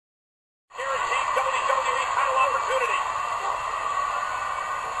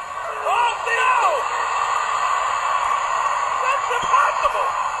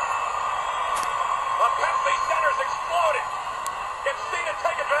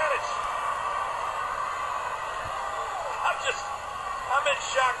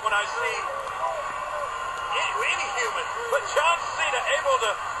when I see any human, but John Cena able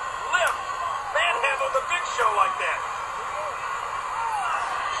to manhandle the Big Show like that.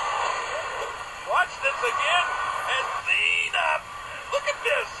 Watch this again, and Cena. Look at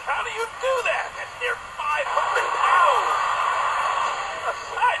this. How do you do that? That's near 500 pounds. A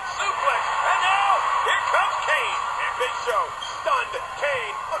side suplex, and now here comes Kane. And Big Show stunned.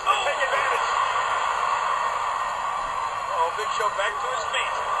 Kane looks to take advantage. Oh, Big Show back to his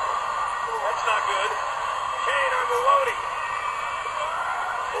feet. That's not good. Kane unloading.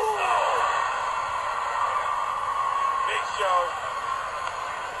 Oh. Big Show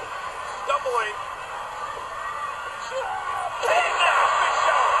stumbling. Kane now, Big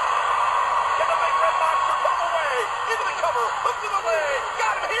Show. Get the big red monster put away. Into the cover, up to the leg.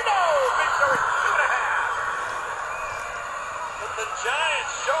 Got him, he knows. Big Show is 2.5. But the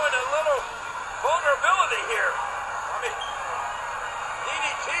Giant's showing a little vulnerability here. I mean,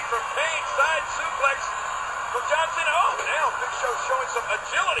 DDT from Kane, side suplex from Johncena. Oh, now Big Show showing some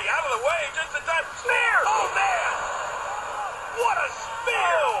agility out of the way just in time. Spear! Oh, man! What a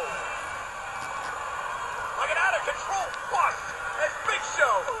spear! Like an out-of-control bust as Big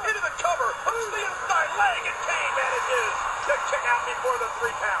Show into the cover, hooks the inside leg, and Kane manages to kick out before the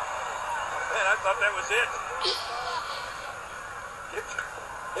 3 count. Man, I thought that was it.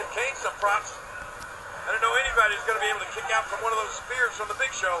 Give Kane some props. I don't know anybody who's going to be able to kick out from one of those spears from the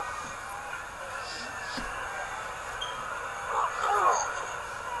Big Show.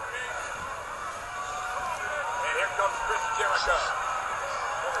 And here comes Chris Jericho,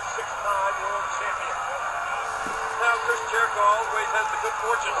 former 6-time world champion. Now Chris Jericho always has the good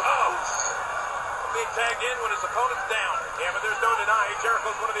fortune of being tagged in when his opponent's down. Yeah, but there's no denying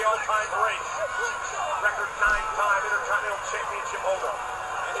Jericho's one of the all-time greats. Record 9-time Intercontinental Championship holder.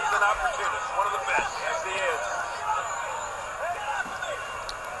 And he's an opportunist, one of the best. Yes, he is.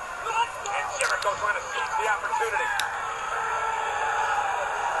 And Jericho trying to seize the opportunity.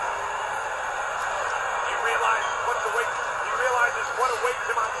 He realizes what awaits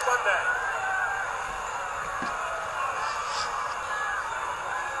him on Sunday.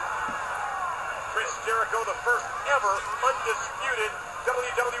 Chris Jericho, the first ever undisputed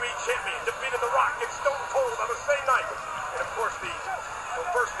WWE champion, defeated The Rock and Stone Cold on the same night. And of course, the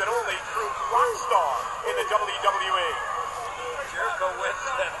first and only true rock star in the WWE. Jericho wins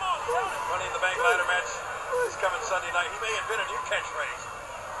that Money in the Bank ladder match this coming Sunday night. He may invent a new catchphrase.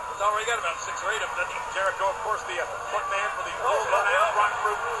 He's already got about 6 or 8 of them. Jericho, of course, the front man for the old run-out rock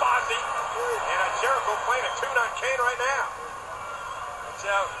group Fozzy. And Jericho playing a tune on Kane right now. Watch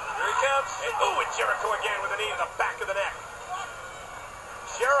out. Here he comes. And Jericho again with a knee in the back of the neck.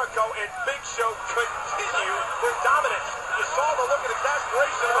 Jericho and Big Show continue their dominance. You saw the look of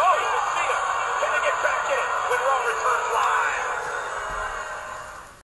exasperation. Oh,